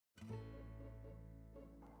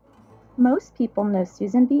Most people know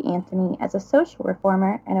Susan B. Anthony as a social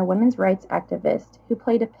reformer and a women's rights activist who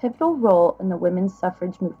played a pivotal role in the women's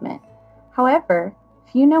suffrage movement. However,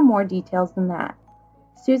 few know more details than that.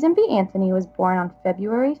 Susan B. Anthony was born on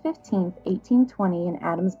February 15, 1820 in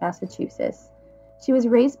Adams, Massachusetts. She was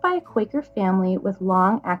raised by a Quaker family with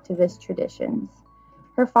long activist traditions.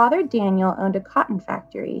 Her father, Daniel, owned a cotton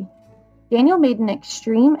factory. Daniel made an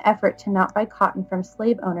extreme effort to not buy cotton from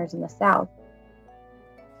slave owners in the South.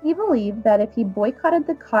 He believed that if he boycotted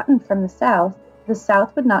the cotton from the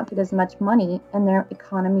South would not get as much money and their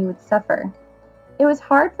economy would suffer. It was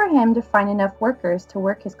hard for him to find enough workers to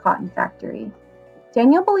work his cotton factory.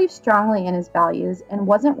 Daniel believed strongly in his values and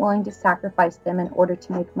wasn't willing to sacrifice them in order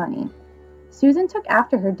to make money. Susan took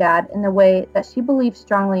after her dad in the way that she believed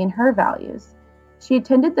strongly in her values. She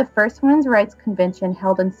attended the first women's rights convention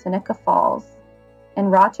held in Seneca Falls in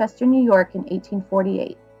Rochester, New York in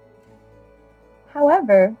 1848.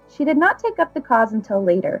 However, she did not take up the cause until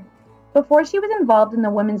later. Before she was involved in the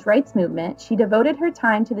women's rights movement, she devoted her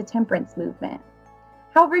time to the temperance movement.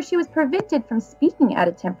 However, she was prevented from speaking at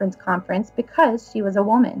a temperance conference because she was a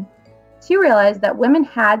woman. She realized that women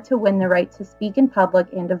had to win the right to speak in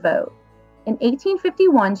public and to vote. In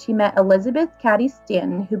 1851, she met Elizabeth Cady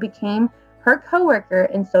Stanton, who became her co-worker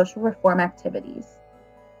in social reform activities.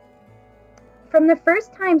 From the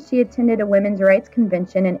first time she attended a women's rights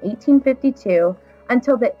convention in 1852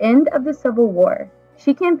 until the end of the Civil War,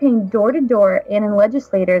 she campaigned door to door and in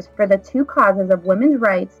legislatures for the two causes of women's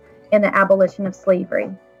rights and the abolition of slavery.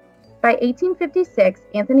 By 1856,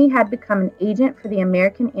 Anthony had become an agent for the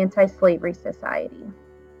American Anti-Slavery Society.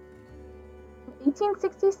 In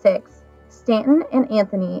 1866, Stanton and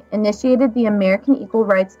Anthony initiated the American Equal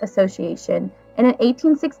Rights Association, and in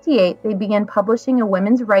 1868 they began publishing a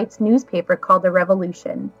women's rights newspaper called The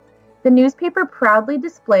Revolution. The newspaper proudly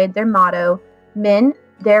displayed their motto, "Men,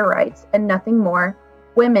 their rights, and nothing more.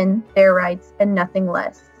 Women, their rights, and nothing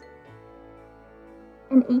less."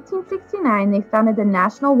 In 1869, they founded the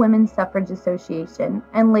National Women's Suffrage Association,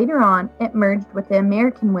 and later on, it merged with the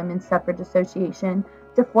American Women's Suffrage Association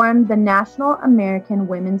to form the National American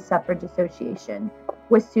Women's Suffrage Association,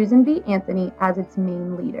 with Susan B. Anthony as its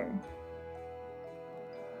main leader.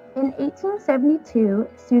 In 1872,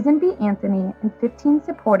 Susan B. Anthony and 15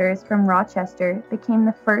 supporters from Rochester became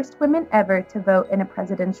the first women ever to vote in a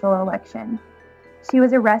presidential election. She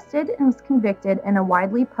was arrested and was convicted in a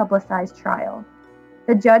widely publicized trial.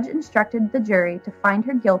 The judge instructed the jury to find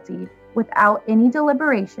her guilty without any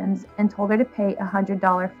deliberations and told her to pay a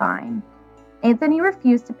 $100 fine. Anthony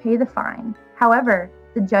refused to pay the fine. However,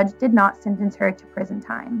 the judge did not sentence her to prison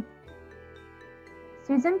time.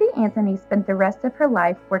 Susan B. Anthony spent the rest of her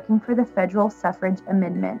life working for the federal suffrage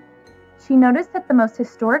amendment. She noticed that the most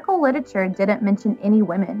historical literature didn't mention any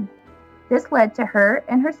women. This led to her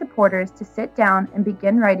and her supporters to sit down and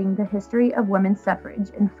begin writing the history of women's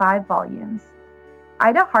suffrage in 5 volumes.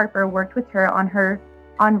 Ida Harper worked with her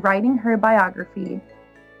on writing her biography,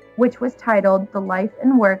 which was titled The Life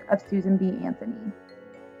and Work of Susan B. Anthony.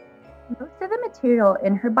 Most of the material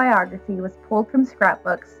in her biography was pulled from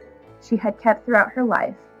scrapbooks she had kept throughout her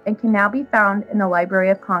life and can now be found in the Library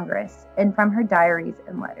of Congress and from her diaries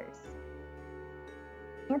and letters.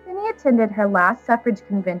 Anthony attended her last suffrage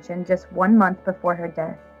convention just 1 month before her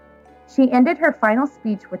death. She ended her final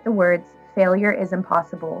speech with the words, "Failure is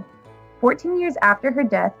impossible." 14 years after her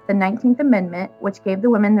death, the 19th Amendment, which gave the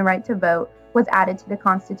women the right to vote, was added to the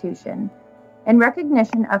Constitution. In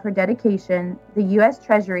recognition of her dedication, the U.S.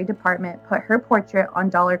 Treasury Department put her portrait on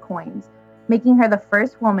dollar coins, making her the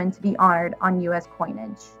first woman to be honored on U.S.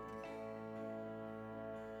 coinage.